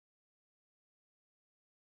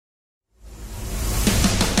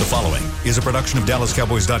is a production of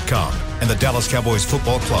DallasCowboys.com and the Dallas Cowboys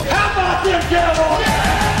Football Club. How about them Cowboys?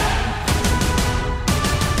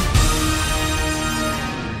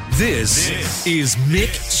 This is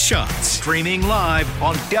Mick Shots, streaming live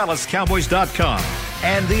on DallasCowboys.com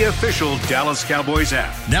and the official Dallas Cowboys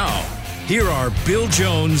app. Now, here are Bill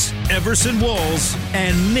Jones, Everson Walls,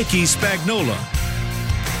 and Nikki Spagnola.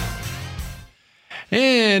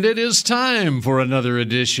 And it is time for another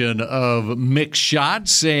edition of Mick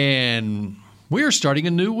Shots, and we are starting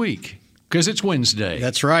a new week because it's Wednesday.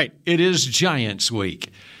 That's right. It is Giants Week,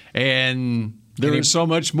 and there is so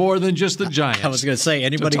much more than just the Giants. I was going to say,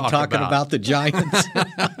 anybody talking about the Giants?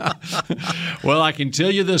 Well, I can tell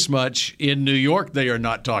you this much. In New York, they are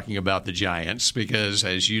not talking about the Giants because,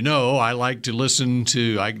 as you know, I like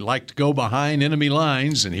to go behind enemy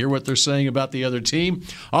lines and hear what they're saying about the other team.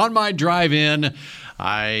 On my drive-in,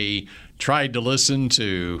 I tried to listen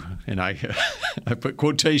to, and I put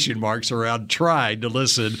quotation marks around tried to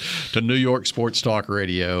listen to New York Sports Talk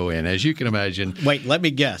Radio, and as you can imagine... Wait, let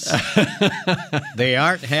me guess. They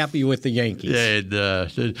aren't happy with the Yankees. And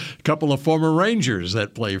a couple of former Rangers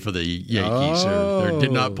that play for the Yankees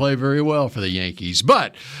did not play very well for the Yankees.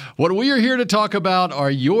 But what we are here to talk about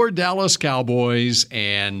are your Dallas Cowboys,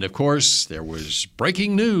 and of course there was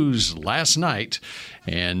breaking news last night,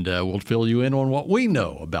 and we'll fill you in on what we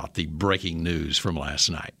know about the breaking news from last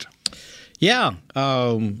night. Yeah,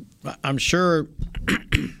 I'm sure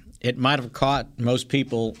it might have caught most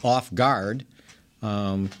people off guard,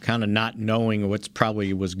 kind of not knowing what's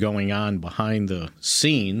probably was going on behind the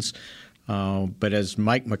scenes. But as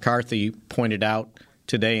Mike McCarthy pointed out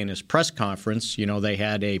today in his press conference, they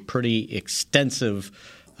had a pretty extensive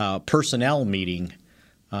personnel meeting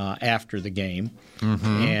after the game. Mm-hmm.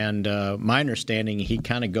 And my understanding, he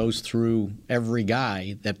kind of goes through every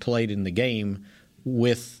guy that played in the game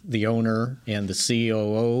with the owner and the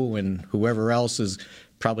COO and whoever else has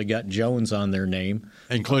probably got Jones on their name.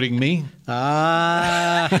 Including me?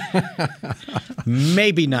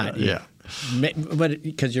 Maybe not. Yeah. But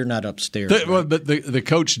because you're not upstairs. But the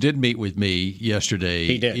coach did meet with me yesterday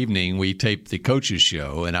evening. We taped the coach's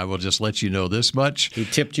show, and I will just let you know this much. He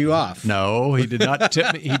tipped you off. No, he did not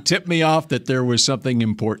tip me. He tipped me off that there was something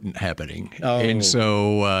important happening. Oh. And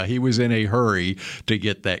so he was in a hurry to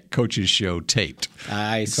get that coach's show taped.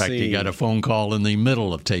 In fact, he got a phone call in the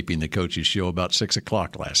middle of taping the coach's show about 6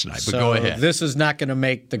 o'clock last night. But go ahead. This is not going to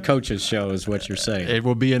make the coach's show, is what you're saying. It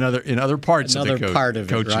will be in other parts of the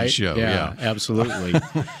coach's right? show. Yeah, absolutely.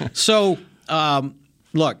 So,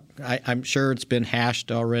 look, I'm sure it's been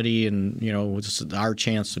hashed already, and this is our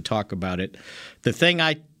chance to talk about it. The thing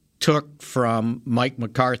I took from Mike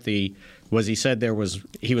McCarthy was he said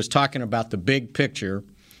he was talking about the big picture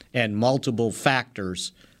and multiple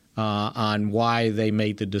factors on why they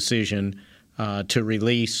made the decision to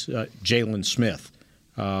release Jaylon Smith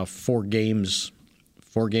 4 games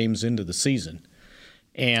into the season.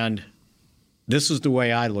 And this is the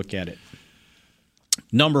way I look at it.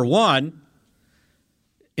 Number one,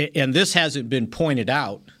 and this hasn't been pointed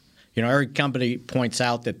out, every company points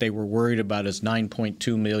out that they were worried about his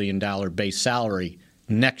 $9.2 million base salary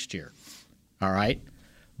next year, all right?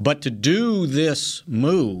 But to do this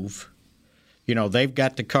move, they've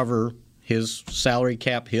got to cover his salary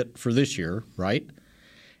cap hit for this year, right?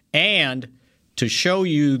 And to show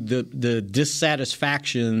you the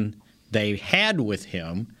dissatisfaction they had with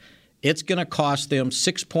him, it's going to cost them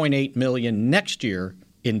 $6.8 million next year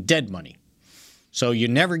in dead money. So you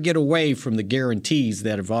never get away from the guarantees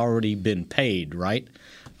that have already been paid, right?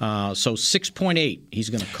 So $6.8 he's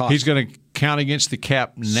going to cost. He's going to count against the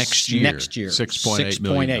cap next year. Next year, $6.8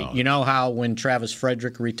 million. You know how when Travis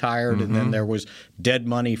Frederick retired, mm-hmm. and then there was dead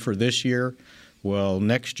money for this year. Well,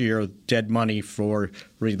 next year, dead money for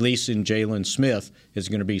releasing Jaylon Smith is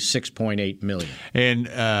going to be $6.8 million. And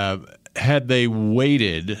had they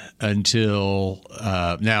waited until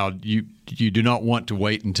now, you do not want to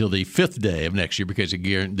wait until the 5th day of next year because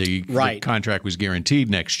the contract was guaranteed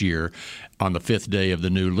next year on the 5th day of the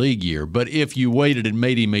new league year. But if you waited and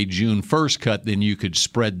made him a June 1st cut, then you could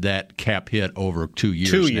spread that cap hit over 2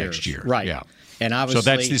 years next year. Right. Yeah. And obviously, so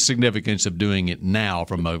that's the significance of doing it now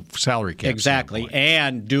from a salary cap exactly, standpoint.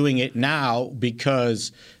 And doing it now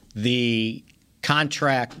because the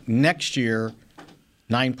contract next year,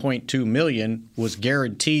 $9.2 million, was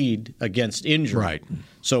guaranteed against injury. Right.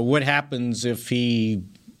 So what happens if he,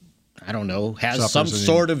 has some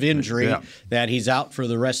sort of injury that he's out for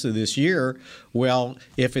the rest of this year? Well,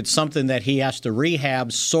 if it's something that he has to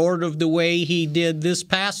rehab sort of the way he did this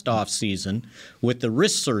past offseason with the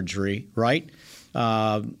wrist surgery, right?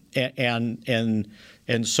 And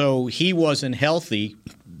so he wasn't healthy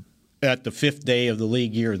at the 5th day of the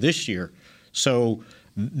league year this year. So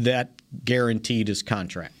that guaranteed his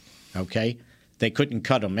contract, okay? They couldn't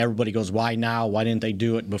cut him. Everybody goes, why now? Why didn't they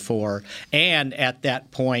do it before? And at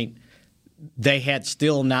that point, they had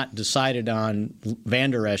still not decided on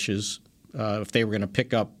Van Der Esch's, if they were going to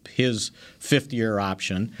pick up his fifth-year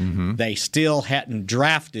option. Mm-hmm. They still hadn't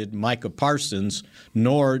drafted Micah Parsons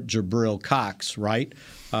nor Jabril Cox, right?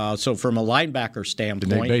 So from a linebacker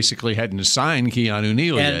standpoint. And they basically hadn't assigned Keanu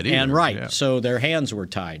Neal yet either. And right. Yeah. So their hands were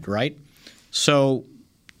tied, right? So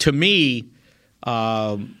to me,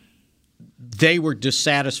 they were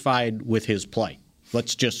dissatisfied with his play.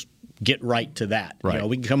 Let's just get right to that. Right. You know,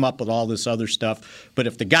 we can come up with all this other stuff, but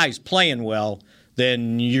if the guy's playing well,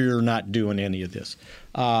 then you're not doing any of this.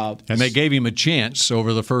 And they gave him a chance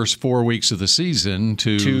over the first 4 weeks of the season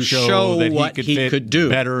to show that what he could do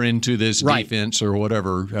better into this right. defense or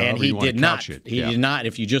whatever. And he did not. He did not.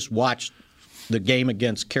 If you just watched the game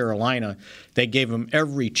against Carolina, they gave him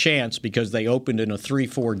every chance because they opened in a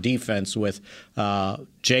 3-4 defense with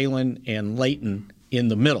Jalen and Leighton in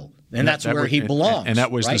the middle. And that's where he belongs. And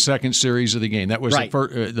that was right? the second series of the game. That was right.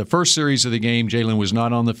 the first series of the game. Jalen was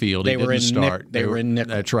not on the field. They he didn't start. They were in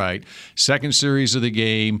nickel. That's right. Second series of the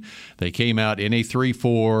game, they came out in a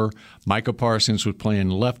 3-4. Micah Parsons was playing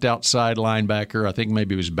left outside linebacker. I think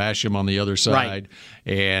maybe it was Basham on the other side. Right.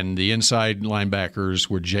 And the inside linebackers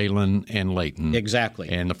were Jalen and Leighton. Exactly.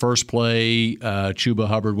 And the first play, Chuba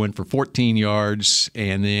Hubbard went for 14 yards.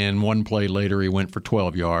 And then one play later, he went for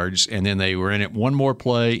 12 yards. And then they were in it one more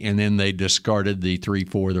play, and then they discarded the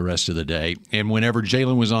 3-4 the rest of the day. And whenever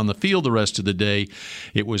Jalen was on the field the rest of the day,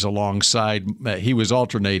 it was alongside he was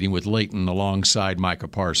alternating with Leighton alongside Micah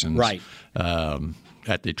Parsons. Right.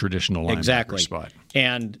 At the traditional linebacker spot.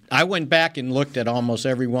 And I went back and looked at almost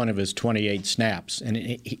every one of his 28 snaps, and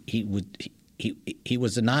he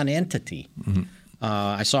was a non-entity. Mm-hmm.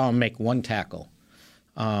 I saw him make one tackle.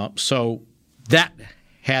 So that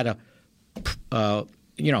had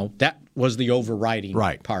that was the overriding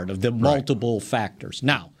right. part of the multiple right. factors.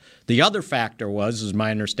 Now, the other factor was, is my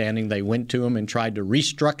understanding, they went to him and tried to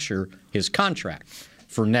restructure his contract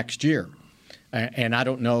for next year. And I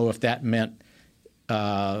don't know if that meant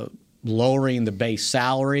lowering the base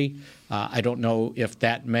salary. I don't know if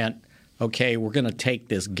that meant, okay, we're going to take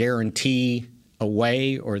this guarantee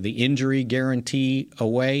away or the injury guarantee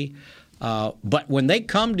away. But when they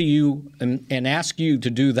come to you and ask you to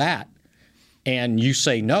do that and you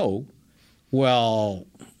say no, well,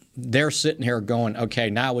 they're sitting here going, okay,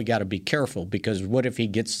 now we got to be careful because what if he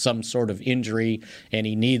gets some sort of injury and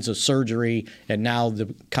he needs a surgery and now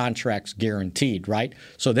the contract's guaranteed, right?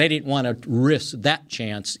 So they didn't want to risk that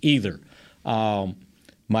chance either. My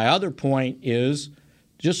other point is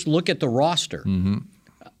just look at the roster. Mm-hmm.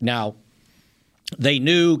 Now, they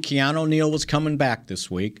knew Keanu Neal was coming back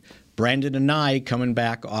this week. Brandon Anae coming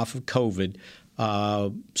back off of COVID.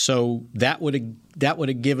 So that would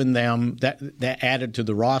have given them that added to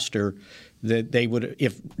the roster that they would,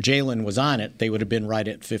 if Jalen was on it, they would have been right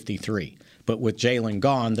at 53. But with Jalen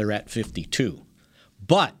gone, they're at 52.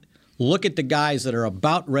 But look at the guys that are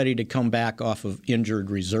about ready to come back off of injured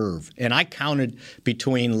reserve. And I counted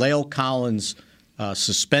between La'el Collins'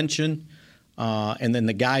 suspension and then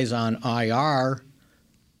the guys on IR.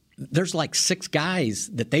 There's like 6 guys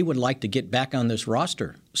that they would like to get back on this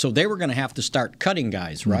roster. So they were going to have to start cutting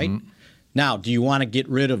guys, right? Mm-hmm. Now, do you want to get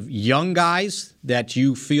rid of young guys that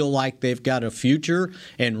you feel like they've got a future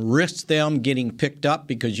and risk them getting picked up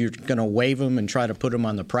because you're going to waive them and try to put them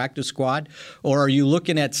on the practice squad? Or are you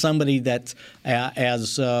looking at somebody that,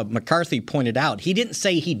 as McCarthy pointed out, he didn't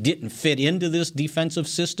say he didn't fit into this defensive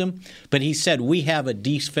system, but he said we have a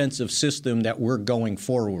defensive system that we're going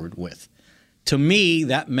forward with. To me,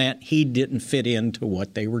 that meant he didn't fit into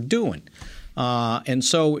what they were doing. And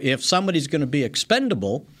so if somebody's going to be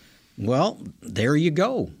expendable, well, there you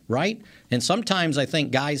go, right? And sometimes I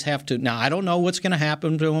think guys have to – now, I don't know what's going to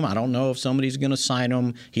happen to him. I don't know if somebody's going to sign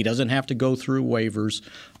him. He doesn't have to go through waivers.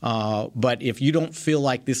 But if you don't feel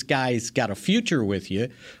like this guy's got a future with you,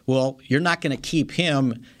 well, you're not going to keep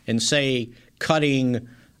him and, say, cutting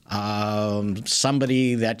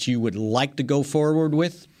somebody that you would like to go forward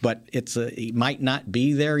with, but he might not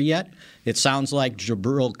be there yet. It sounds like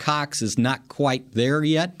Jabril Cox is not quite there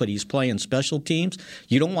yet, but he's playing special teams.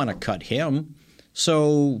 You don't want to cut him.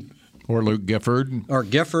 So, or Luke Gifford. Or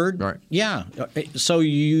Gifford. Right. Yeah. So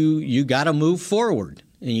you got to move forward,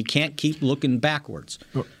 and you can't keep looking backwards.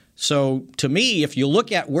 So to me, if you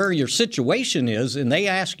look at where your situation is and they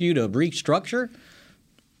ask you to restructure,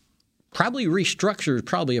 probably restructure is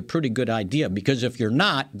probably a pretty good idea, because if you're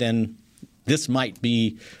not, then this might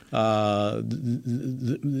be, the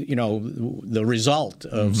result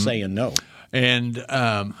of saying no. And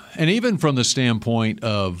even from the standpoint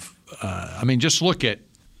of, just look at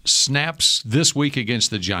snaps this week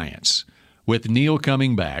against the Giants with Neal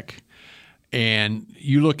coming back. And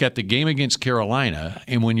you look at the game against Carolina,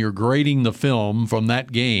 and when you're grading the film from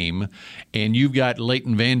that game, and you've got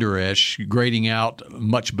Leighton Vander Esch grading out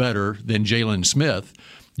much better than Jalen Smith,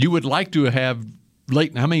 you would like to have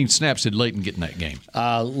Leighton. How many snaps did Leighton get in that game?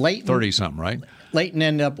 Leighton 30-something, right? Leighton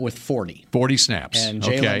ended up with 40. 40 snaps. And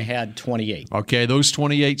Jalen had 28. Okay, those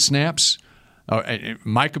 28 snaps.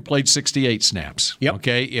 Micah played 68 snaps. Yep.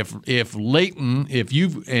 Okay, if Leighton, if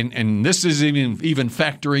you've and this is even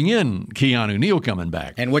factoring in Keanu Neal coming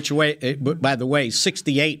back. And by the way,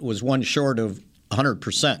 68 was one short of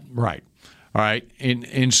 100%. Right. All right,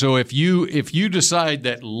 and so if you decide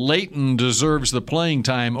that Leighton deserves the playing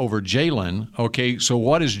time over Jalen, okay, so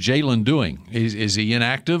what is Jalen doing? Is he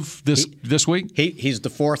inactive this week? He's the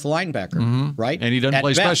fourth linebacker, right? And he doesn't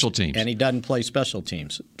play special teams. And he doesn't play special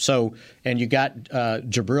teams. So, and you got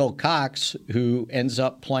Jabril Cox, who ends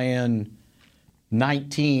up playing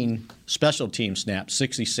 19 special team snaps,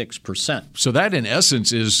 66%. So that, in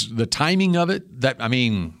essence, is the timing of it.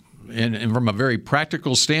 And from a very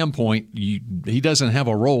practical standpoint, he doesn't have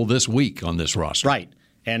a role this week on this roster. Right.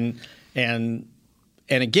 And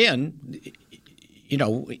again,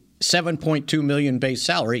 $7.2 million base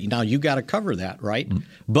salary. Now you got to cover that, right? Mm-hmm.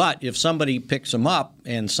 But if somebody picks him up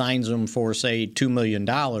and signs him for, say, $2 million,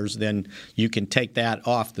 then you can take that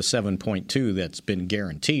off the 7.2 that's been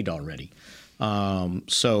guaranteed already.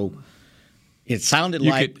 So it sounded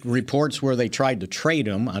like reports where they tried to trade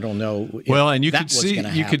him. I don't know. And you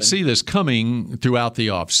could see this coming throughout the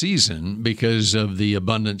offseason because of the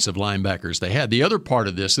abundance of linebackers they had. The other part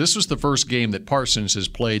of this was the first game that Parsons has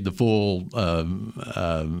played the full. He's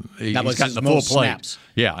gotten the full plate. Snaps.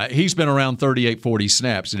 Yeah, he's been around 38, 40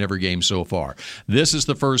 snaps in every game so far. This is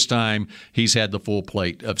the first time he's had the full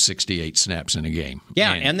plate of 68 snaps in a game.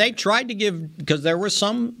 Yeah, and they tried to give, because there were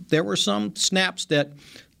some snaps that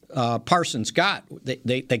Parsons got.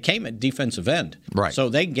 They came at defensive end, right? So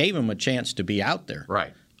they gave him a chance to be out there,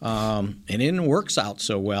 right? And it didn't work out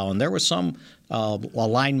so well. And there were some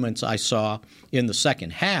alignments I saw in the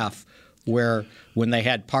second half where when they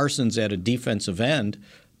had Parsons at a defensive end,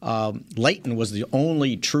 Leighton was the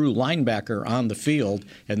only true linebacker on the field,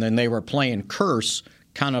 and then they were playing Curse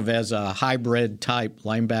kind of as a hybrid type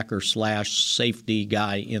linebacker / safety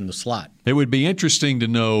guy in the slot. It would be interesting to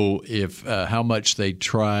know if how much they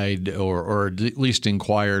tried or at least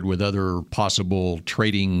inquired with other possible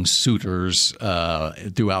trading suitors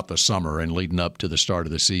throughout the summer and leading up to the start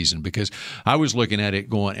of the season. Because I was looking at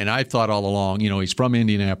it going, and I thought all along, he's from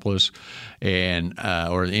Indianapolis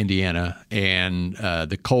or Indiana, and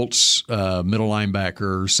the Colts middle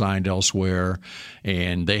linebacker signed elsewhere,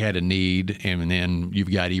 and they had a need, and then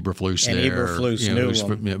you've got Eberflus there, who's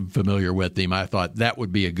familiar with him. I thought that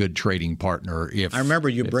would be a good trading partner. I remember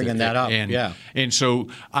you bringing that up. And so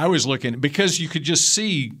I was looking, because you could just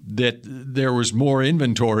see that there was more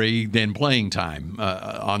inventory than playing time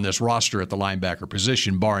on this roster at the linebacker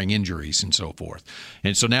position, barring injuries and so forth.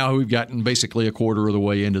 And so now we've gotten basically a quarter of the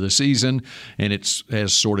way into the season, and it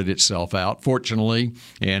has sorted itself out, fortunately.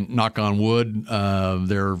 And knock on wood,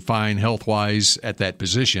 they're fine health-wise at that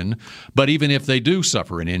position. But even if they do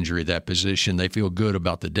suffer an injury at that position, they feel good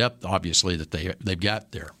about the depth, obviously, that they've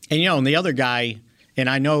got there. And, the other guy, and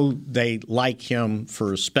I know they like him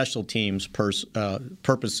for special teams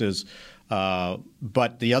purposes,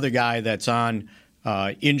 but the other guy that's on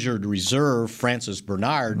injured reserve, Francis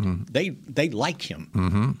Bernard, mm-hmm. they like him.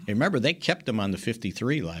 Mm-hmm. And remember, they kept him on the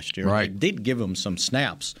 53 last year. Right. They did give him some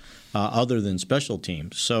snaps other than special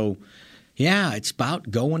teams. So, yeah, it's about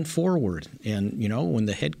going forward. And, when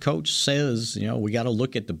the head coach says, we got to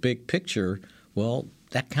look at the big picture, well,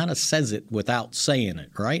 that kind of says it without saying it,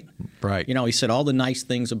 right? Right. He said all the nice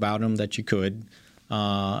things about him that you could,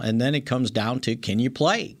 and then it comes down to, can you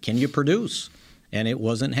play? Can you produce? And it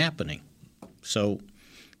wasn't happening. So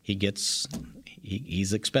he's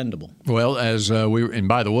expendable. Well, and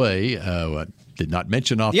by the way, did not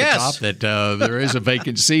mention off the top that there is a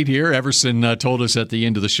vacant seat here. Everson told us at the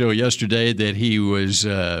end of the show yesterday that he was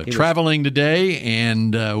traveling today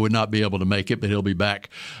and would not be able to make it, but he'll be back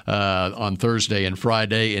on Thursday and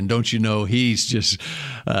Friday. And don't you know, he's just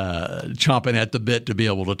chomping at the bit to be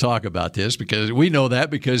able to talk about this, because we know that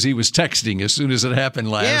because he was texting as soon as it happened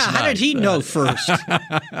last night. How did he know first?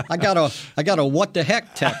 I got a what the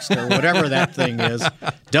heck text or whatever that thing is.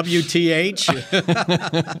 WTH.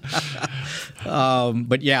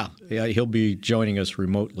 But yeah, he'll be joining us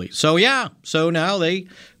remotely. So now they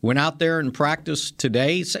went out there and practiced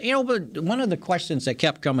today. So, but one of the questions that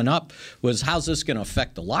kept coming up was, how's this going to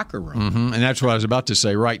affect the locker room? Mm-hmm. And that's what I was about to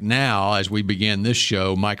say. Right now, as we begin this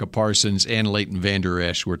show, Micah Parsons and Leighton Vander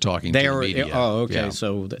Esch were talking to the media. Oh, okay. Yeah.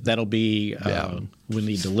 So that'll be we'll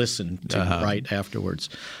need to listen to right afterwards.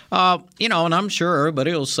 And I'm sure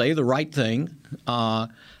everybody will say the right thing.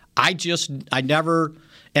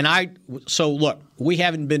 So look, we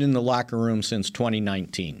haven't been in the locker room since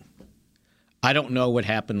 2019. I don't know what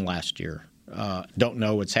happened last year. Don't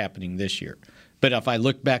know what's happening this year. But if I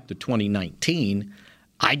look back to 2019,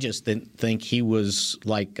 I just didn't think he was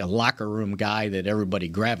like a locker room guy that everybody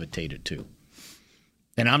gravitated to.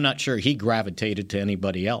 And I'm not sure he gravitated to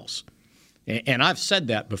anybody else. And I've said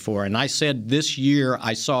that before. And I said this year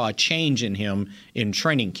I saw a change in him in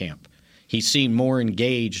training camp. He seemed more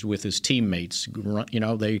engaged with his teammates.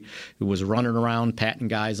 They was running around, patting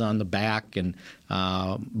guys on the back,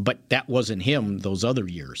 but that wasn't him those other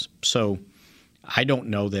years. So I don't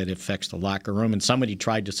know that it affects the locker room. And somebody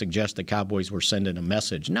tried to suggest the Cowboys were sending a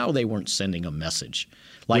message. No, they weren't sending a message.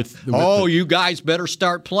 Like, you guys better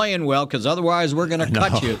start playing well because otherwise we're going to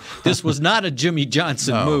cut you. This was not a Jimmy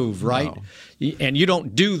Johnson move, right? No. And you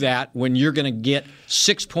don't do that when you're going to get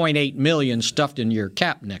 $6.8 million stuffed in your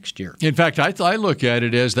cap next year. In fact, I look at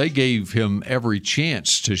it as they gave him every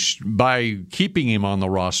chance to, by keeping him on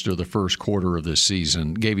the roster the first quarter of this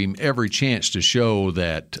season, gave him every chance to show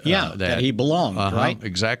that that he belonged, right?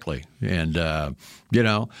 Exactly, and the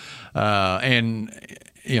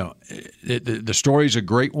story's a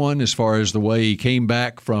great one as far as the way he came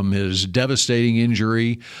back from his devastating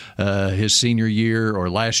injury his senior year or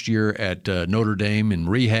last year at Notre Dame and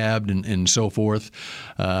rehabbed and so forth.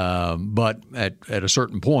 But at a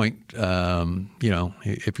certain point,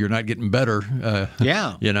 if you're not getting better,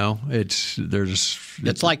 it's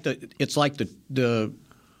like the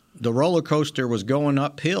roller coaster was going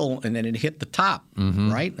uphill and then it hit the top,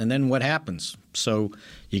 right? And then what happens? So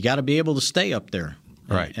you got to be able to stay up there.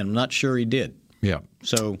 Right. And I'm not sure he did. Yeah.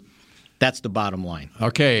 So that's the bottom line.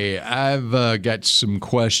 Okay, I've got some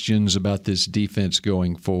questions about this defense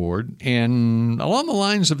going forward. And along the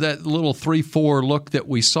lines of that little 3-4 look that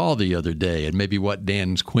we saw the other day and maybe what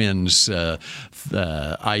Dan Quinn's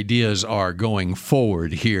ideas are going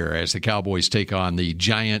forward here as the Cowboys take on the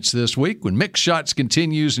Giants this week when Mixed Shots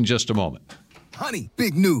continues in just a moment. Honey,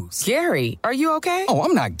 big news. Gary, are you okay? Oh,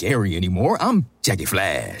 I'm not Gary anymore. I'm Jackie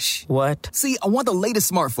Flash. What? See, I want the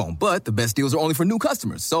latest smartphone, but the best deals are only for new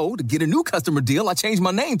customers. So to get a new customer deal, I changed my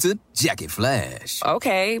name to Jackie Flash.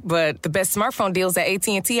 Okay, but the best smartphone deals at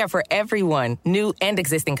AT&T are for everyone, new and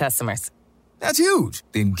existing customers. That's huge.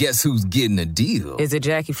 Then guess who's getting a deal? Is it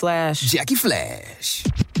Jackie Flash? Jackie Flash.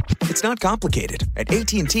 It's not complicated. At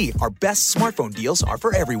AT&T, our best smartphone deals are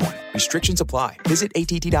for everyone. Restrictions apply. Visit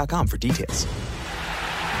att.com for details.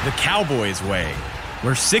 The Cowboys way,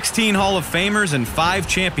 where 16 Hall of Famers and 5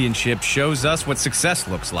 championships shows us what success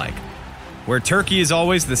looks like. Where turkey is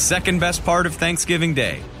always the second best part of Thanksgiving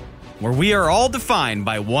Day. Where we are all defined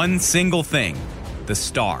by one single thing, the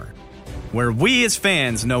star. Where we as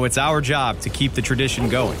fans know it's our job to keep the tradition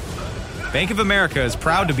going. Bank of America is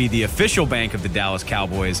proud to be the official bank of the Dallas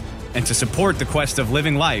Cowboys and to support the quest of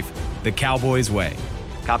living life the Cowboys way.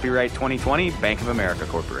 Copyright 2020, Bank of America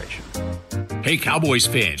Corporation. Hey, Cowboys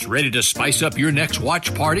fans, ready to spice up your next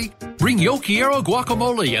watch party? Bring Yo Quiero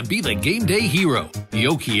guacamole and be the game day hero.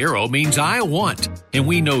 Yo Quiero means I want, and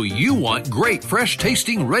we know you want great,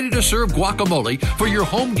 fresh-tasting, ready-to-serve guacamole for your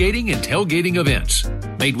home gating and tailgating events.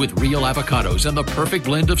 Made with real avocados and the perfect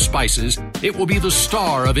blend of spices, it will be the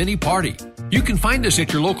star of any party. You can find us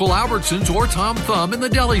at your local Albertsons or Tom Thumb in the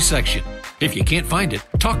deli section. If you can't find it,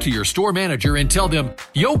 talk to your store manager and tell them,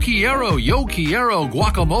 Yo Quiero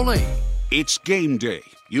guacamole. It's game day.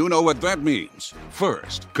 You know what that means.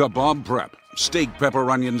 First, kebab prep. Steak, pepper,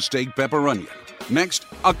 onion, steak, pepper, onion. Next,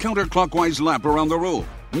 a counterclockwise lap around the room.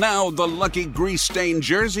 Now the lucky grease-stained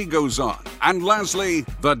jersey goes on. And lastly,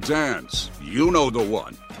 the dance. You know the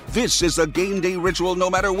one. This is a game day ritual no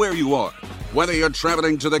matter where you are. Whether you're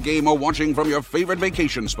traveling to the game or watching from your favorite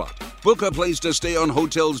vacation spot, book a place to stay on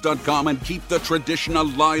Hotels.com and keep the tradition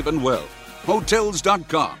alive and well.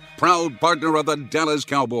 Hotels.com, proud partner of the Dallas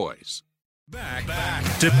Cowboys. Back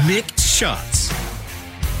to Mixed Shots.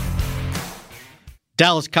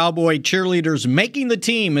 Dallas Cowboy cheerleaders making the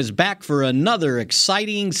team is back for another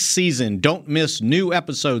exciting season. Don't miss new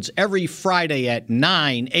episodes every Friday at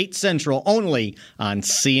 9, 8 Central, only on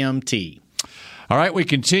CMT. All right, we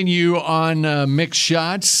continue on Mixed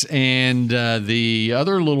Shots, and the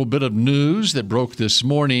other little bit of news that broke this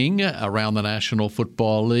morning around the National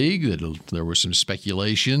Football League, that there was some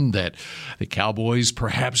speculation that the Cowboys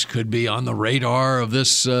perhaps could be on the radar of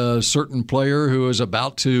this certain player who is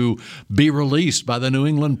about to be released by the New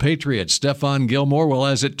England Patriots, Stephon Gilmore. Well,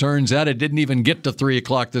 as it turns out, it didn't even get to 3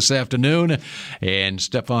 o'clock this afternoon, and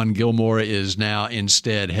Stephon Gilmore is now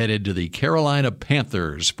instead headed to the Carolina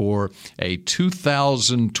Panthers for a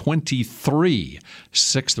 2023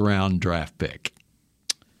 sixth-round draft pick.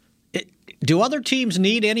 Do other teams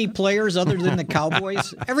need any players other than the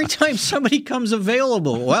Cowboys? Every time somebody comes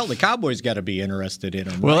available, well, the Cowboys got to be interested in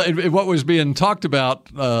them. Well, right? What was being talked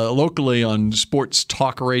about locally on sports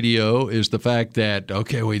talk radio is the fact that,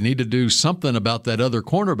 okay, we need to do something about that other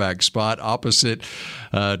cornerback spot opposite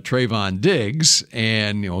Trayvon Diggs.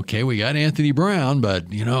 And, okay, we got Anthony Brown, but,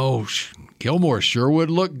 Gilmore sure would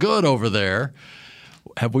look good over there.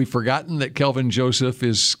 Have we forgotten that Kelvin Joseph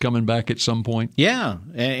is coming back at some point? Yeah,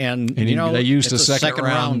 and they used a second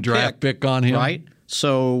round draft pick on him, right?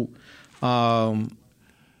 So, and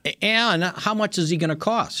how much is he going to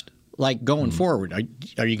cost? Like going forward,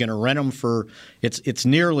 are you going to rent him for? It's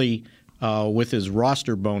nearly with his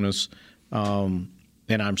roster bonus, and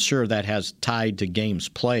I'm sure that has tied to games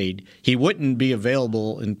played. He wouldn't be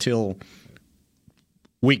available until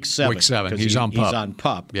Week 7. He's on PUP. He's on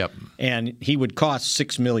PUP. Yep. And he would cost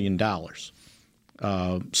 $6 million.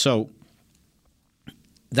 So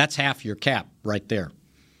that's half your cap right there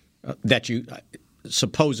that you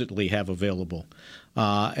supposedly have available.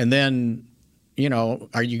 And then,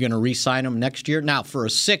 are you going to re-sign him next year? Now, for a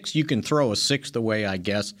 6, you can throw a 6th away, I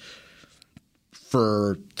guess,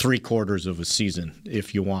 for 3/4 of a season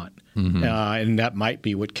if you want. Mm-hmm. And that might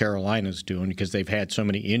be what Carolina's doing because they've had so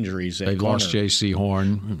many injuries. They've lost J.C.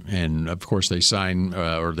 Horn, and of course they signed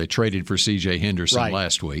or they traded for C.J. Henderson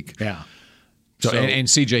last week. Yeah. So and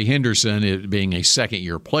C.J. Henderson, being a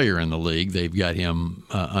second-year player in the league, they've got him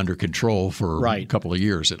under control for a couple of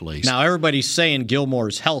years at least. Now everybody's saying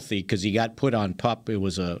Gilmore's healthy because he got put on PUP. It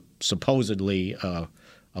was supposedly a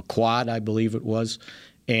quad, I believe it was,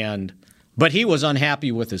 but he was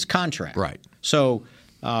unhappy with his contract. Right. So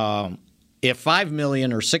if $5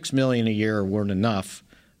 million or $6 million a year weren't enough,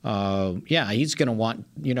 he's going to want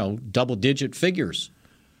double-digit figures.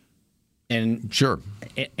 And sure.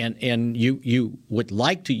 And you would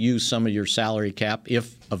like to use some of your salary cap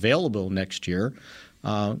if available next year.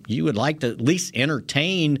 You would like to at least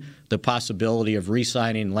entertain the possibility of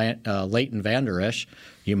re-signing Leighton Vander Esch.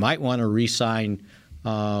 You might want to re-sign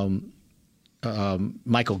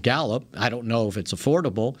Michael Gallup. I don't know if it's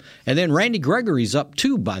affordable. And then Randy Gregory's up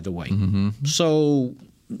too, by the way. Mm-hmm. So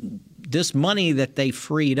this money that they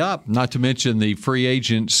freed up. Not to mention the free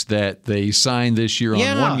agents that they signed this year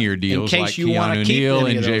on one-year deals like Keanu Neal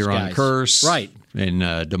and Jaron Kearse and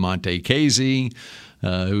DeMonte Casey,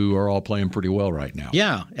 who are all playing pretty well right now.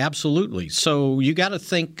 Yeah, absolutely. So you got to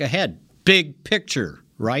think ahead. Big picture.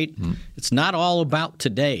 Right? Mm-hmm. It's not all about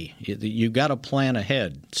today. You got to plan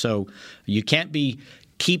ahead. So you can't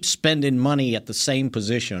keep spending money at the same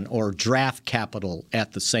position or draft capital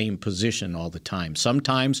at the same position all the time.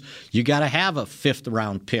 Sometimes you got to have a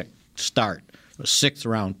 5th-round pick start, a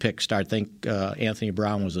 6th-round pick start. I think Anthony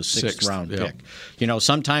Brown was a 6th-round pick.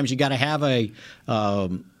 Sometimes you got to have a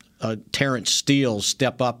Terrence Steele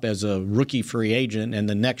step up as a rookie free agent and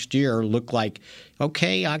the next year look like,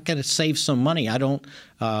 okay, I got to save some money. I don't.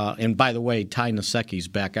 And by the way, Ty Nsekhe's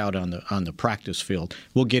back out on the practice field.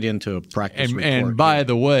 We'll get into a practice report. And by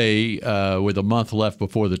the way, with a month left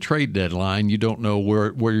before the trade deadline, you don't know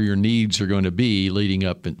where your needs are going to be leading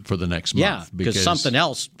up for the next month. Yeah, because something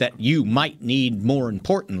else that you might need more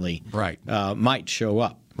importantly might show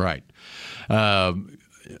up. Right.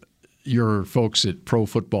 Your folks at Pro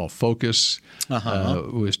Football Focus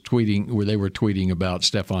was tweeting, where they were tweeting about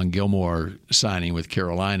Stephon Gilmore signing with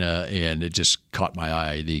Carolina, and it just caught my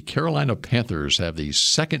eye. The Carolina Panthers have the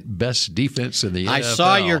second best defense in the NFL. I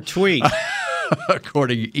saw your tweet.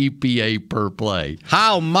 According to EPA per play.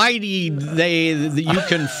 How mighty you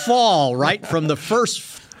can fall right from the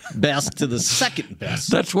first best to the second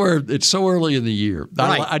best. That's where it's so early in the year.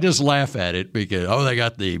 Right. I just laugh at it because, they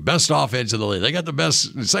got the best offense in the league. They got the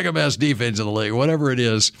second best defense in the league, whatever it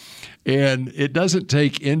is. And it doesn't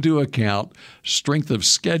take into account strength of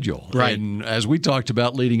schedule. Right. And as we talked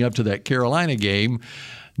about leading up to that Carolina game,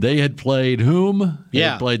 they had played whom? They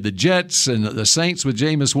had played the Jets and the Saints with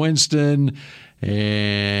Jameis Winston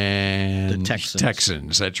and the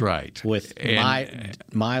Texans. That's right. With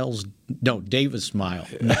Davis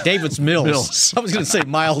Mills. I was going to say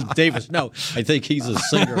Miles Davis. No, I think he's a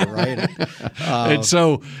singer, right? And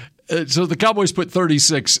so So the Cowboys put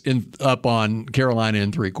 36 up on Carolina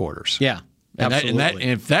in 3 quarters. Yeah. Absolutely.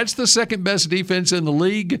 And if that's the second best defense in the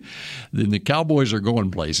league, then the Cowboys are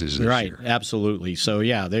going places this year. Absolutely. So,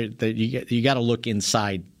 yeah, you got to look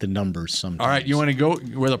inside the numbers sometimes. All right, you want to go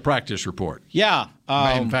with a practice report? Yeah.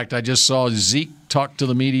 In fact, I just saw Zeke talk to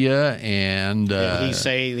the media, and did he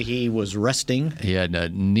say that he was resting? He had a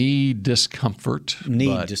knee discomfort.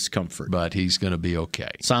 But he's going to be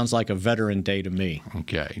okay. Sounds like a veteran day to me.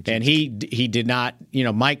 Okay. And he did not,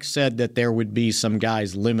 Mike said that there would be some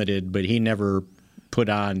guys limited, but he never put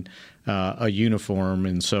on a uniform.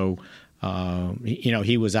 And so,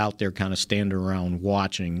 he was out there kind of standing around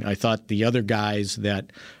watching. I thought the other guys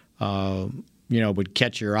that would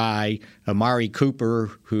catch your eye. Amari Cooper,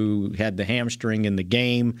 who had the hamstring in the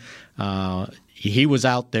game, he was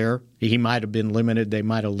out there. He might have been limited. They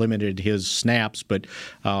might have limited his snaps, but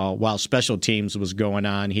while special teams was going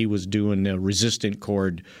on, he was doing the resistant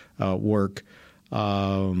cord work.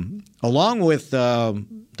 Along with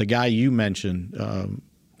the guy you mentioned,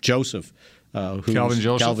 Joseph.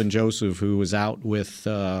 Calvin Joseph, who was out with,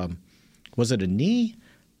 was it a knee?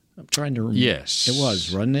 I'm trying to remember. Yes. It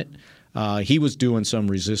was, wasn't it? He was doing some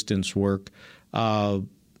resistance work.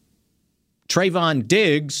 Trayvon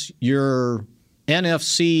Diggs, your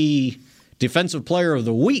NFC Defensive Player of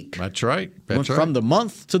the Week. That's right. From the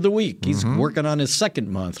month to the week. He's working on his second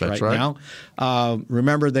month right now.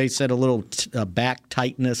 Remember, they said a little back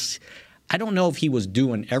tightness. I don't know if he was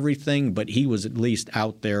doing everything, but he was at least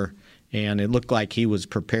out there, and it looked like he was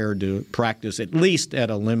prepared to practice at least at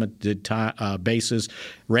a limited basis.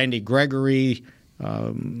 Randy Gregory,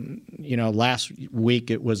 last week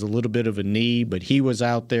it was a little bit of a knee, but he was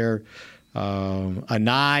out there.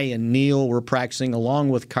 Anai and Neal were practicing along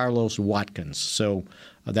with Carlos Watkins. So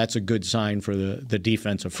that's a good sign for the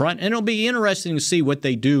defensive front. And it'll be interesting to see what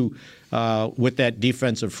they do with that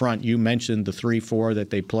defensive front. You mentioned the 3-4 that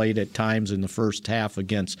they played at times in the first half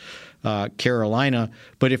against Carolina.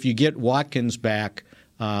 But if you get Watkins back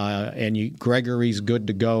and Gregory's good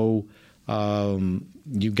to go,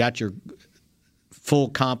 you got your full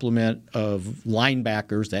complement of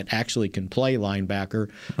linebackers that actually can play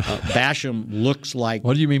linebacker. Basham looks like...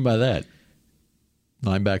 What do you mean by that?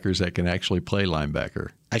 Linebackers that can actually play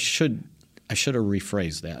linebacker. I should have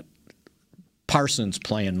rephrased that. Parsons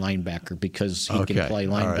playing linebacker because he can play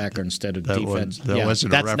linebacker instead of defense.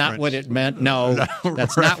 Wasn't that's not what it meant. No,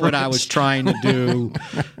 that's not what I was trying to do.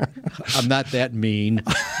 I'm not that mean.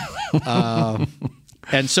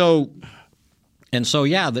 And so,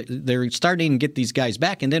 they're starting to get these guys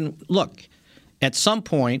back. And then, look, at some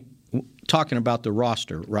point, talking about the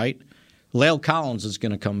roster, right? La'el Collins is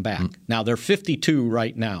going to come back. Now, they're 52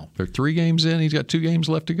 right now. They're 3 games in. He's got 2 games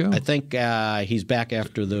left to go. I think he's back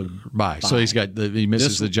after the bye. So he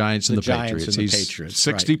misses the Giants and the Patriots. He's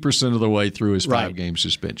 60% of the way through his 5-game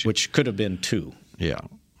suspension. Which could have been 2. Yeah.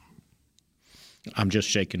 I'm just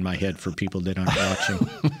shaking my head for people that aren't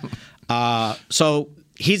watching. So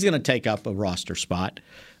he's going to take up a roster spot.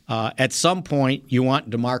 At some point, you want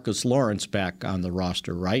DeMarcus Lawrence back on the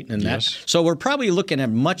roster, right? And yes. So we're probably looking at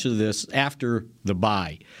much of this after the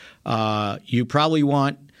bye. You probably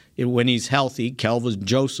want, when he's healthy, Kelvin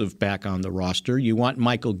Joseph back on the roster. You want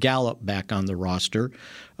Michael Gallup back on the roster.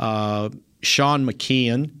 Sean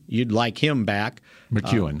McKeon, you'd like him back.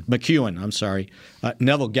 McEwen, I'm sorry.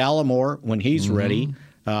 Neville Gallimore, when he's ready.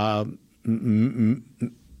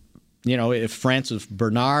 If Francis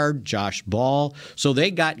Bernard, Josh Ball. So they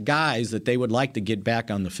got guys that they would like to get back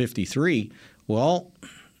on the 53. Well,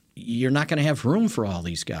 you're not going to have room for all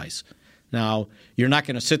these guys. Now, you're not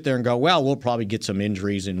going to sit there and go, well, we'll probably get some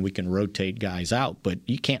injuries and we can rotate guys out, but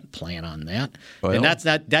you can't plan on that. Well, and that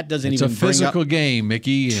doesn't even bring up... It's a physical game,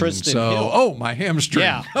 Mickey. Tristan Hill. Oh, my hamstring.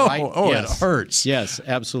 Yeah, right? Yes. It hurts. Yes,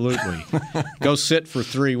 absolutely. Go sit for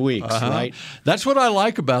 3 weeks, right? That's what I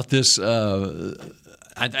like about this.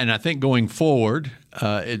 And I think going forward,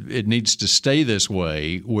 it needs to stay this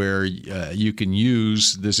way, where you can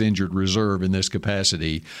use this injured reserve in this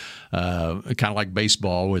capacity, kind of like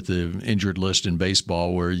baseball with the injured list in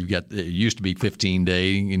baseball, where it used to be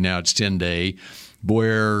 15-day, and now it's 10-day,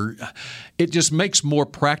 where it just makes more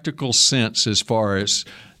practical sense as far as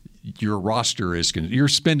your roster is concerned. You're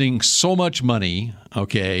spending so much money,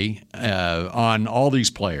 on all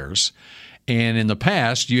these players. And in the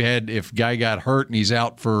past, you had, if a guy got hurt and he's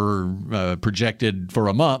out for projected for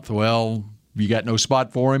a month, well, you got no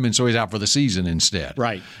spot for him, and so he's out for the season instead.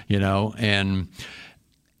 Right. And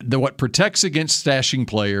what protects against stashing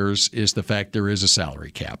players is the fact there is a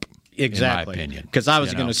salary cap. Exactly. in my opinion. Because I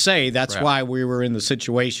was going to say that's why we were in the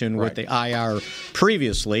situation with the IR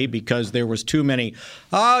previously, because there was too many,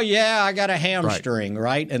 I got a hamstring,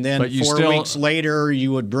 right? And then 4 weeks later,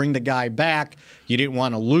 you would bring the guy back. You didn't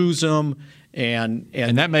want to lose him. And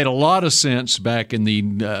that made a lot of sense back in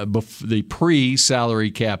the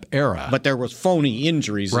pre-salary cap era. But there was phony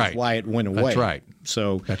injuries, is why it went away. That's right.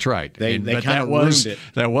 So that's right. They kind of ruined it.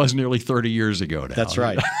 That was nearly 30 years ago now. That's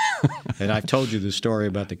right. And I've told you the story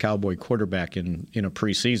about the Cowboy quarterback in a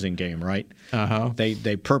preseason game, right? Uh-huh.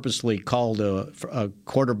 They purposely called a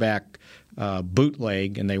quarterback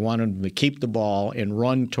bootleg, and they wanted him to keep the ball and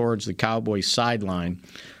run towards the Cowboys sideline.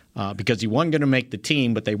 Because he wasn't going to make the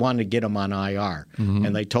team, but they wanted to get him on IR. Mm-hmm.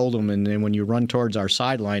 And they told him, and then when you run towards our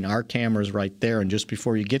sideline, our camera's right there, and just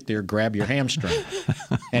before you get there, grab your hamstring.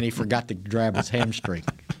 And he forgot to grab his hamstring.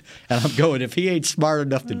 And I'm going, if he ain't smart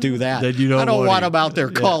enough to do that, then I don't want him out there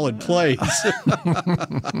calling plays.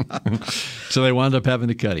 So they wound up having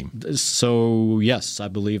to cut him. So, yes, I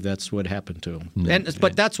believe that's what happened to him.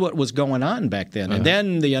 But that's what was going on back then. And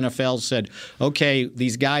then the NFL said, okay,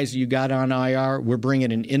 these guys you got on IR, we're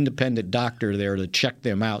bringing an independent doctor there to check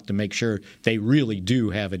them out to make sure they really do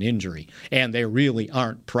have an injury. And they really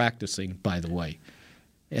aren't practicing, by the way.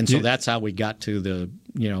 And so that's how we got to the,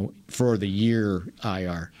 for the year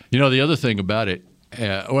IR. The other thing about it,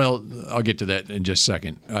 I'll get to that in just a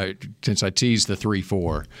second. Since I teased the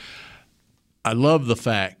 3-4, I love the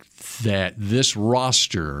fact that this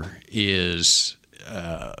roster has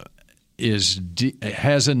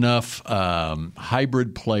enough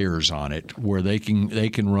hybrid players on it where they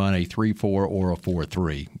can run a 3-4 or a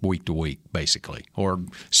 4-3 week to week, basically, or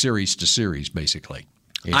series to series, basically.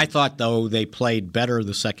 Yeah. I thought, though, they played better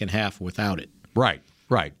the second half without it. Right.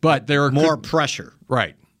 But there are more pressure.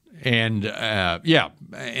 Right. And and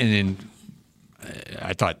then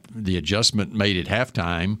I thought the adjustment made at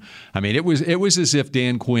halftime. I mean, it was as if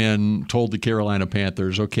Dan Quinn told the Carolina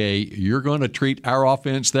Panthers, okay, you're going to treat our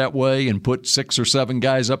offense that way and put 6 or 7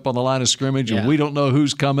 guys up on the line of scrimmage, and we don't know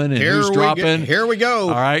who's coming and who's dropping. Here we go.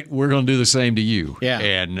 All right, we're going to do the same to you. Yeah.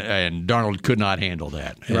 And Darnold could not handle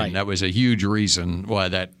that. And that was a huge reason why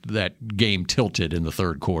that game tilted in the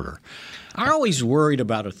third quarter. I always worried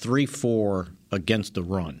about a 3-4 against the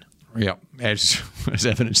run. Yeah, as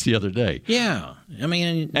evidenced the other day. Yeah,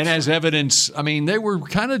 and as evidence, they were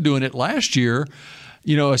kind of doing it last year,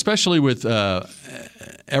 especially with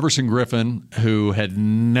Everson Griffin, who had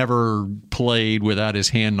never played without his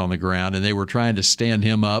hand on the ground, and they were trying to stand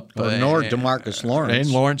him up. Nor DeMarcus Lawrence. And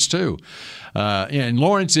Lawrence, too. And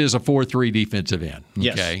Lawrence is a 4-3 defensive end.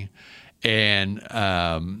 Okay? Yes. And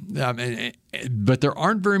but there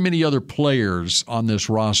aren't very many other players on this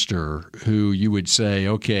roster who you would say,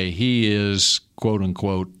 okay, he is quote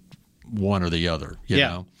unquote one or the other. You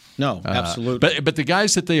know? No, absolutely. But the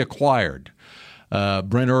guys that they acquired,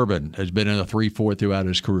 Brent Urban has been in a 3-4 throughout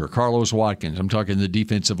his career. Carlos Watkins, I'm talking the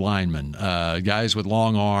defensive linemen, guys with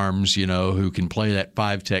long arms, who can play that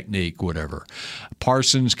 5 technique, whatever.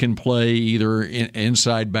 Parsons can play either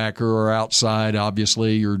inside backer or outside,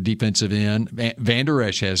 obviously, or defensive end. Van Der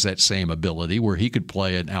Esch has that same ability where he could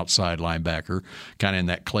play an outside linebacker, kind of in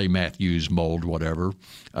that Clay Matthews mold, whatever.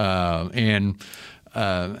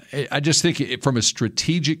 I just think from a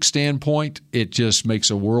strategic standpoint, it just makes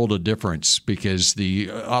a world of difference because the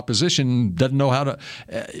opposition doesn't know how to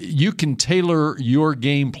you can tailor your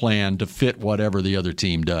game plan to fit whatever the other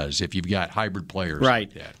team does if you've got hybrid players. Right.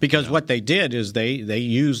 Like that, because what they did is they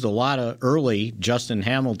used a lot of early Justin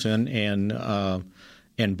Hamilton and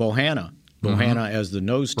Bohanna as the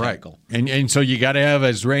nose tackle. Right. And so you got to have,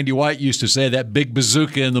 as Randy White used to say, that big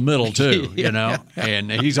bazooka in the middle too,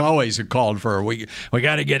 And he's always called for, we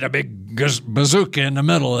got to get a big bazooka in the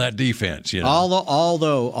middle of that defense,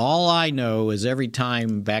 Although all I know is every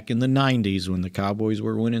time back in the 90s when the Cowboys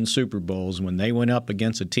were winning Super Bowls, when they went up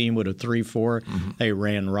against a team with a 3-4, they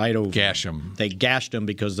ran right over them. They gashed them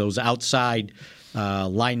because those outside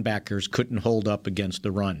linebackers couldn't hold up against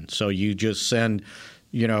the run. So you just send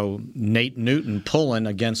Nate Newton pulling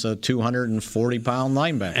against a 240-pound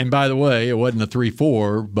linebacker. And by the way, it wasn't a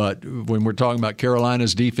 3-4, but when we're talking about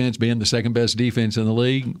Carolina's defense being the second-best defense in the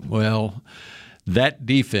league, well, that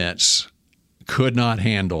defense could not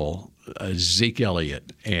handle Zeke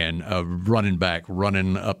Elliott and a running back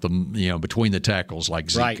running up the between the tackles like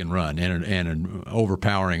Zeke can run, and an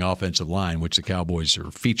overpowering offensive line, which the Cowboys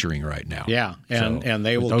are featuring right now. Yeah, and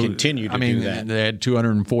they will continue to do that. They had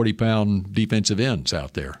 240-pound defensive ends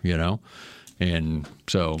out there, And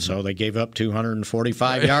so they gave up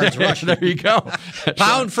 245 yards rushing. There you go.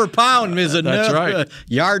 Pound for pound, Ms. That's right.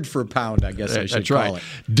 Yard for pound, I guess I should call it.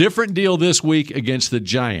 Different deal this week against the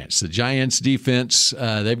Giants. The Giants defense,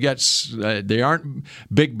 they aren't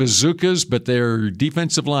big bazookas, but their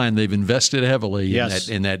defensive line, they've invested heavily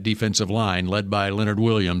in that defensive line, led by Leonard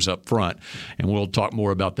Williams up front. And we'll talk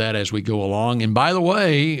more about that as we go along. And by the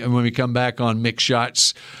way, when we come back on Mixed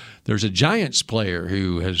Shots, there's a Giants player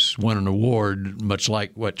who has won an award, much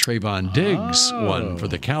like what Trayvon Diggs won for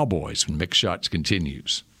the Cowboys. When Mixed Shots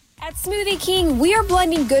continues. At Smoothie King, we are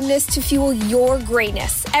blending goodness to fuel your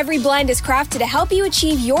greatness. Every blend is crafted to help you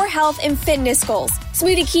achieve your health and fitness goals.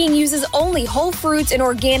 Smoothie King uses only whole fruits and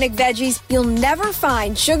organic veggies. You'll never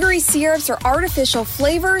find sugary syrups or artificial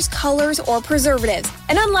flavors, colors, or preservatives.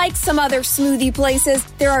 And unlike some other smoothie places,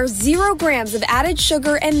 there are 0 grams of added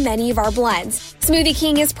sugar in many of our blends. Smoothie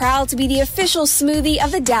King is proud to be the official smoothie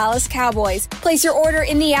of the Dallas Cowboys. Place your order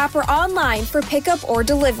in the app or online for pickup or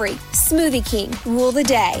delivery. Smoothie King, rule the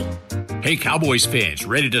day. Hey, Cowboys fans,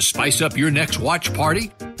 ready to spice up your next watch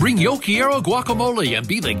party? Bring Yo Quiero guacamole and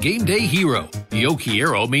be the game day hero. Yo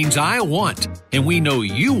Quiero means I want, and we know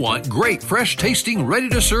you want great, fresh-tasting,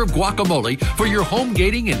 ready-to-serve guacamole for your home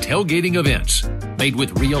gating and tailgating events. Made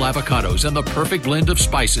with real avocados and the perfect blend of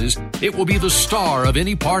spices, it will be the star of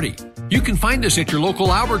any party. You can find us at your local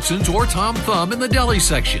Albertsons or Tom Thumb in the deli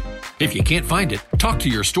section. If you can't find it, talk to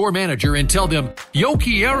your store manager and tell them, Yo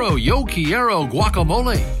Quiero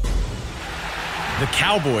guacamole. The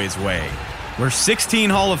Cowboys way, where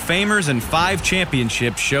 16 Hall of Famers and 5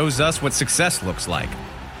 championships shows us what success looks like.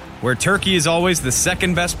 Where turkey is always the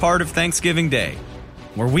second best part of Thanksgiving Day.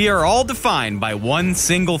 Where we are all defined by one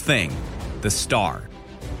single thing, the star.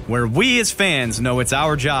 Where we as fans know it's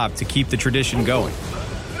our job to keep the tradition going.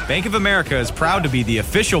 Bank of America is proud to be the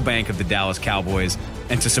official bank of the Dallas Cowboys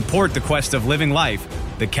and to support the quest of living life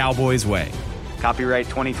the Cowboys way. Copyright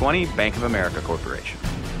 2020, Bank of America Corporation.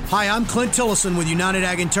 Hi, I'm Clint Tillison with United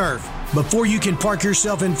Ag and Turf. Before you can park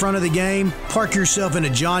yourself in front of the game, park yourself in a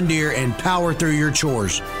John Deere and power through your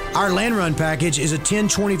chores. Our Land Run package is a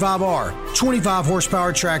 1025R, 25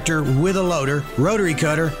 horsepower tractor with a loader, rotary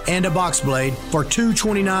cutter, and a box blade for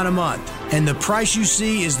 $229 a month. And the price you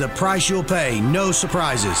see is the price you'll pay, no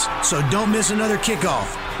surprises. So don't miss another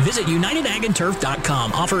kickoff. Visit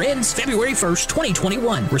UnitedAgAndTurf.com. Offer ends February 1st,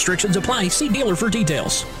 2021. Restrictions apply. See dealer for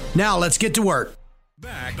details. Now let's get to work.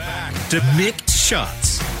 Back to Mixed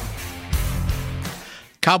Shots.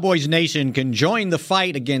 Cowboys Nation can join the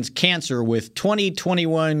fight against cancer with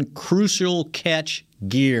 2021 Crucial Catch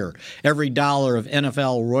gear. Every dollar of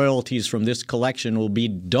NFL royalties from this collection will be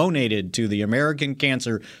donated to the American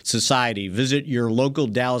Cancer Society. Visit your local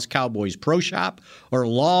Dallas Cowboys pro shop or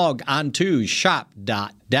log on to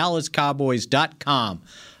shop.dallascowboys.com.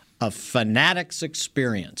 A fanatics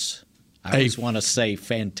experience. I always want to say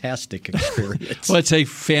fantastic experience. Well, it's a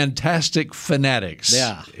fantastic fanatics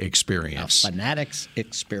experience. A fanatics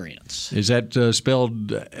experience. Is that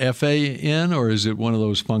spelled F-A-N, or is it one of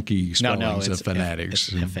those funky spellings of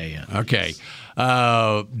fanatics? It's F-A-N. Okay.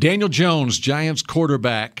 Daniel Jones, Giants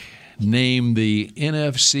quarterback, named the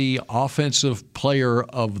NFC Offensive Player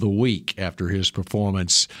of the Week after his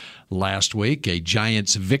performance last week, a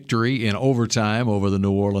Giants victory in overtime over the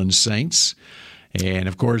New Orleans Saints. And,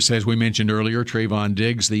 of course, as we mentioned earlier, Trayvon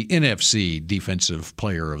Diggs, the NFC Defensive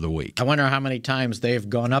Player of the Week. I wonder how many times they've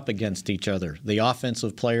gone up against each other. The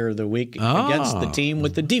Offensive Player of the Week against the team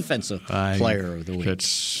with the Defensive Player of the Week. That's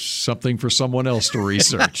something for someone else to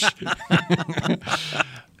research.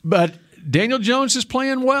 But Daniel Jones is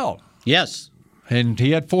playing well. Yes. And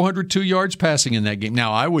he had 402 yards passing in that game.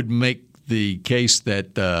 Now, I would make the case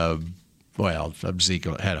that, Zeke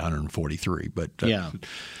had 143. But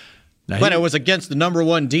But it was against the number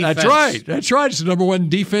one defense. That's right. It's the number one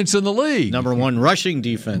defense in the league. Number one rushing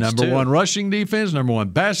defense. Number one rushing defense, number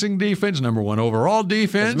one passing defense, number one overall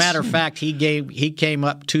defense. As a matter of fact, he came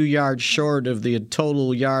up 2 yards short of the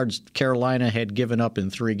total yards Carolina had given up in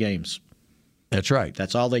 3 games. That's right.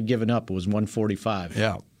 That's all they'd given up was 145.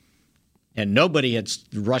 Yeah. And nobody had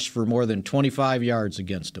rushed for more than 25 yards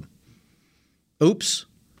against him. Oops.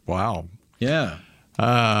 Wow. Yeah.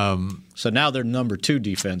 So now they're number 2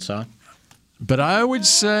 defense, huh? But I would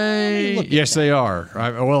say, yes, they are.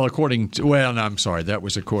 I'm sorry. That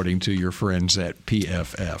was according to your friends at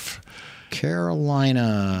PFF.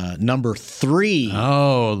 Carolina, number 3.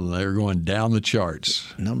 Oh, they're going down the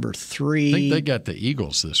charts. Number 3. I think they got the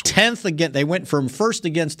Eagles this week. 10th again. They went from first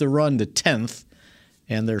against the run to 10th,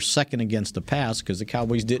 and they're second against the pass because the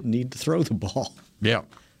Cowboys didn't need to throw the ball. Yeah.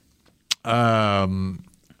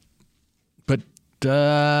 But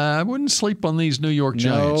I wouldn't sleep on these New York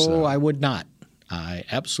Giants. No, I would not. I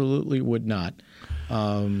absolutely would not.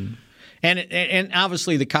 And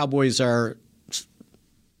obviously the Cowboys are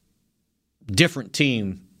a different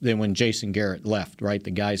team than when Jason Garrett left, right?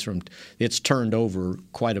 The guys it's turned over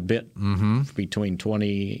quite a bit between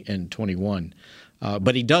 20 and 21.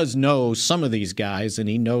 But he does know some of these guys, and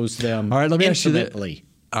he knows them All right, let me intimately. Ask you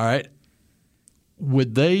that. All right.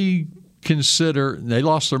 Would they consider – they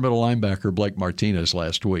lost their middle linebacker, Blake Martinez,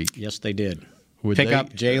 last week. Yes, they did. Would pick they,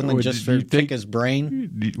 up Jalen just to pick his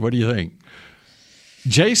brain? What do you think?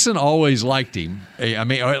 Jason always liked him. I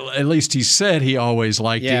mean, or at least he said he always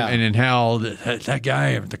liked him. And in how that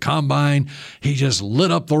guy at the combine, he just lit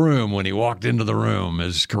up the room when he walked into the room,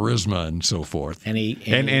 his charisma and so forth.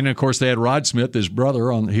 And of course, they had Rod Smith, his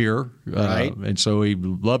brother, on here. Right. And so he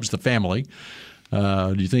loves the family.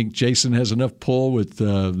 Do you think Jason has enough pull with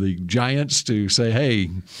the Giants to say, hey?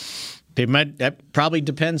 That probably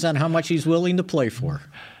depends on how much he's willing to play for.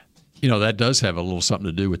 You know, that does have a little something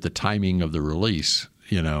to do with the timing of the release.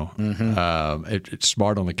 You know, it's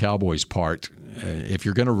smart on the Cowboys' part. If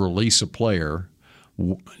you're going to release a player,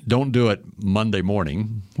 don't do it Monday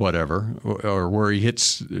morning, whatever, or where he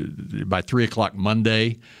hits by 3 o'clock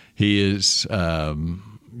Monday. He is,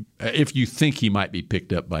 if you think he might be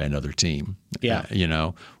picked up by another team,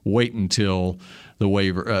 wait until the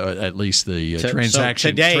waiver, at least the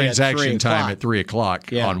transaction time at 3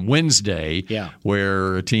 o'clock on Wednesday,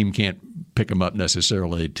 where a team can't pick him up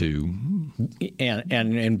necessarily to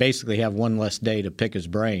and basically have one less day to pick his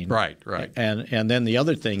brain. Right. And then the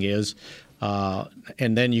other thing is,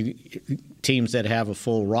 and then teams that have a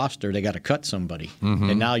full roster, they got to cut somebody,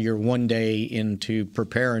 and now you're 1 day into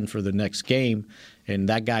preparing for the next game. And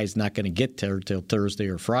that guy's not going to get there till Thursday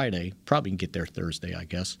or Friday. Probably can get there Thursday, I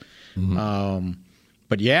guess.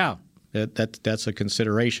 But yeah, that's a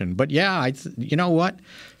consideration. But yeah, you know what?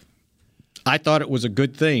 I thought it was a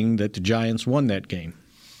good thing that the Giants won that game.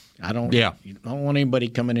 I don't want anybody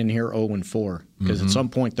coming in here 0-4 because at some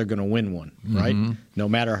point they're going to win one, right? No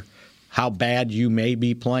matter how bad you may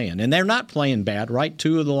be playing. And they're not playing bad, right?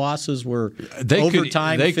 2 of the losses were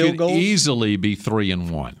overtime field goals. They could easily be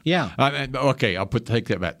 3-1. Yeah. Okay, take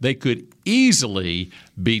that back. They could easily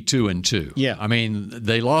be 2-2. Yeah. I mean,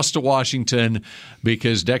 they lost to Washington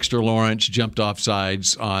because Dexter Lawrence jumped off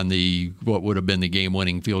sides on what would have been the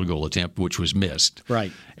game-winning field goal attempt, which was missed.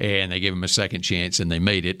 Right. And they gave him a second chance, and they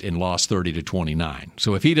made it and lost 30-29.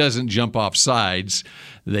 So if he doesn't jump off sides,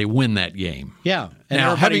 they win that game. Yeah. And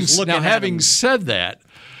now, having said that,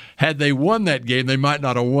 had they won that game, they might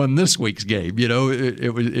not have won this week's game. You know,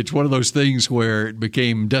 it's one of those things where it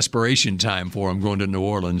became desperation time for them going to New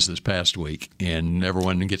Orleans this past week, and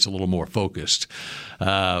everyone gets a little more focused.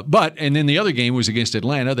 And then the other game was against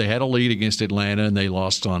Atlanta. They had a lead against Atlanta, and they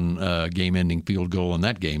lost on a game-ending field goal in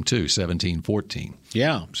that game too, 17-14.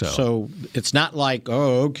 Yeah. So it's not like,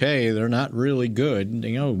 they're not really good.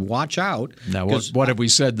 You know, watch out. Now, what have we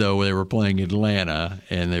said, though? They were playing Atlanta,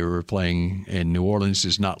 and they were playing – and New Orleans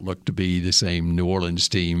does not look to be the same New Orleans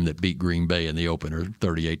team that beat Green Bay in the opener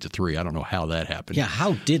 38-3. I don't know how that happened. Yeah,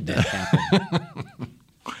 how did that happen?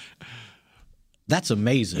 That's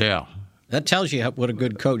amazing. Yeah. That tells you what a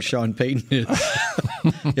good coach Sean Payton is.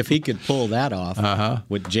 If he could pull that off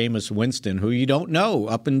with Jameis Winston, who you don't know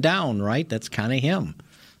up and down, right? That's kind of him.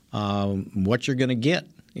 What you're going to get,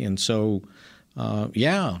 and so a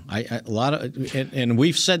lot of, and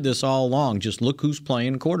we've said this all along. Just look who's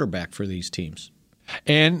playing quarterback for these teams.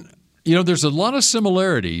 And you know, there's a lot of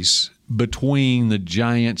similarities between the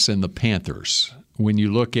Giants and the Panthers. When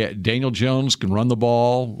you look at Daniel Jones can run the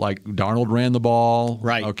ball like Darnold ran the ball,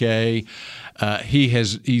 right? Okay,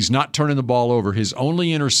 he's not turning the ball over. His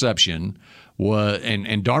only interception was,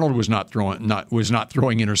 and Darnold was not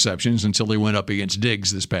throwing interceptions until he went up against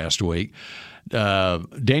Diggs this past week.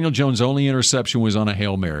 Daniel Jones' only interception was on a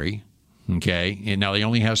Hail Mary. Okay, and now he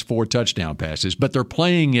only has 4 touchdown passes, but they're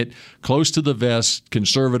playing it close to the vest,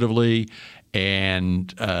 conservatively,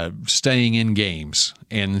 and staying in games,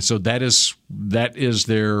 and so that is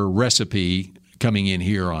their recipe coming in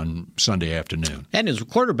here on Sunday afternoon. And his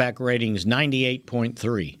quarterback rating is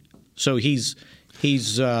 98.3, so he's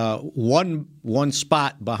one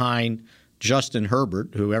spot behind Justin Herbert,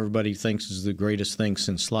 who everybody thinks is the greatest thing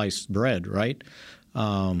since sliced bread, right?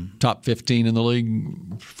 Top 15 in the league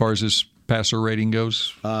as far as his passer rating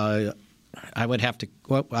goes. I would have to.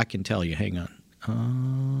 Well, I can tell you. Hang on.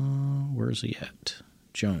 Where's he at?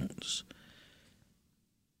 Jones.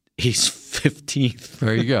 He's 15th.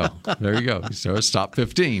 There you go. So it's top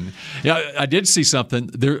 15. Yeah, I did see something.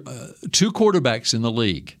 There, 2 quarterbacks in the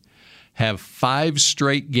league have 5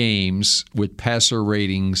 straight games with passer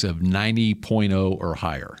ratings of 90.0 or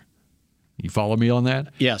higher. You follow me on that?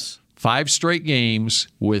 Yes. 5 straight games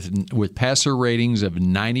with passer ratings of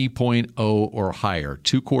 90.0 or higher.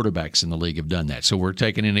 2 quarterbacks in the league have done that. So we're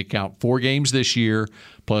taking into account 4 games this year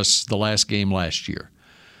plus the last game last year.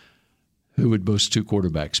 Who would those 2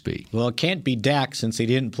 quarterbacks be? Well, it can't be Dak since he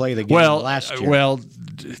didn't play the game last year. Well,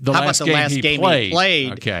 the How last about the game last he game played, he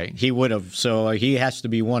played, okay. He would have. So he has to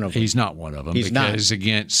be one of them. He's not one of them. He's because not.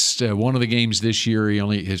 Against one of the games this year,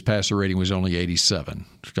 his passer rating was only 87.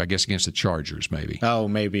 I guess against the Chargers, maybe. Oh,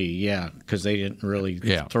 maybe, yeah, because they didn't really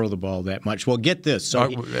throw the ball that much. Well, get this. So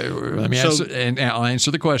let me answer, and I'll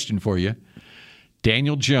answer the question for you.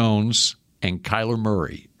 Daniel Jones and Kyler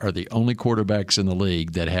Murray are the only quarterbacks in the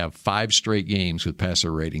league that have 5 straight games with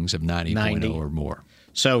passer ratings of 90.0 or more.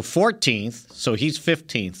 So 14th, so he's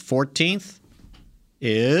 15th. 14th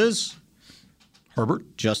is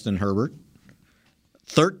Herbert, Justin Herbert.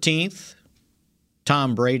 13th,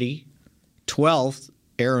 Tom Brady. 12th,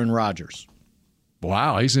 Aaron Rodgers.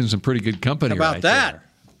 Wow, he's in some pretty good company. How about right that?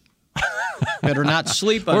 Better not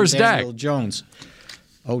sleep on Where's Daniel Dak? Jones.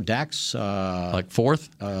 Oh, Dak's like 4th?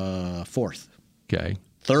 4th. Okay.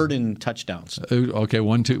 3rd in touchdowns. Okay,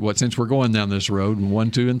 1, 2. What? Since we're going down this road,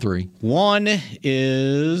 1, 2, and 3. 1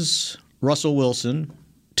 is Russell Wilson.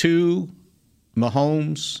 2,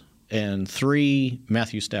 Mahomes, and 3,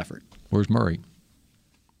 Matthew Stafford. Where's Murray?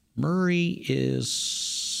 Murray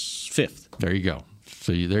is 5th. There you go.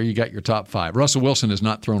 So there you got your top 5. Russell Wilson has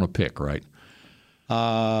not thrown a pick, right?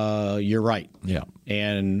 You're right. Yeah.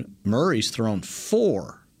 And Murray's thrown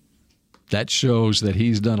 4. That shows that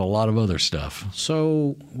he's done a lot of other stuff.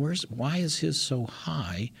 So why is his so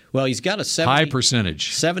high? Well, he's got a high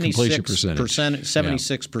percentage, completion percentage.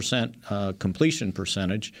 76% completion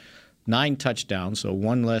percentage, 9 touchdowns, so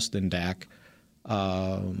 1 less than Dak.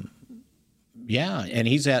 Yeah, and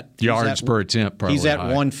he's at yards per attempt. Probably he's at high.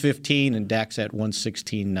 115, and Dak's at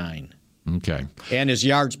 116.9. Okay. And his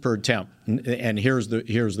yards per attempt, and here's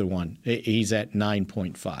the one. He's at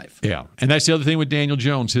 9.5. Yeah, and that's the other thing with Daniel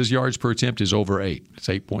Jones. His yards per attempt is over 8. It's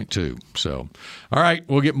 8.2. So, all right,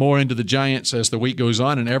 we'll get more into the Giants as the week goes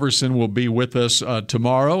on, and Everson will be with us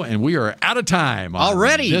tomorrow, and we are out of time on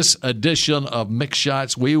already. This edition of Mixed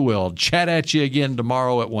Shots. We will chat at you again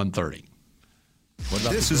tomorrow at 1:30.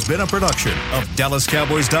 This has been a production of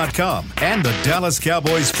DallasCowboys.com and the Dallas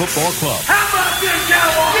Cowboys Football Club. How about this,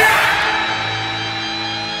 Cowboys? Yeah!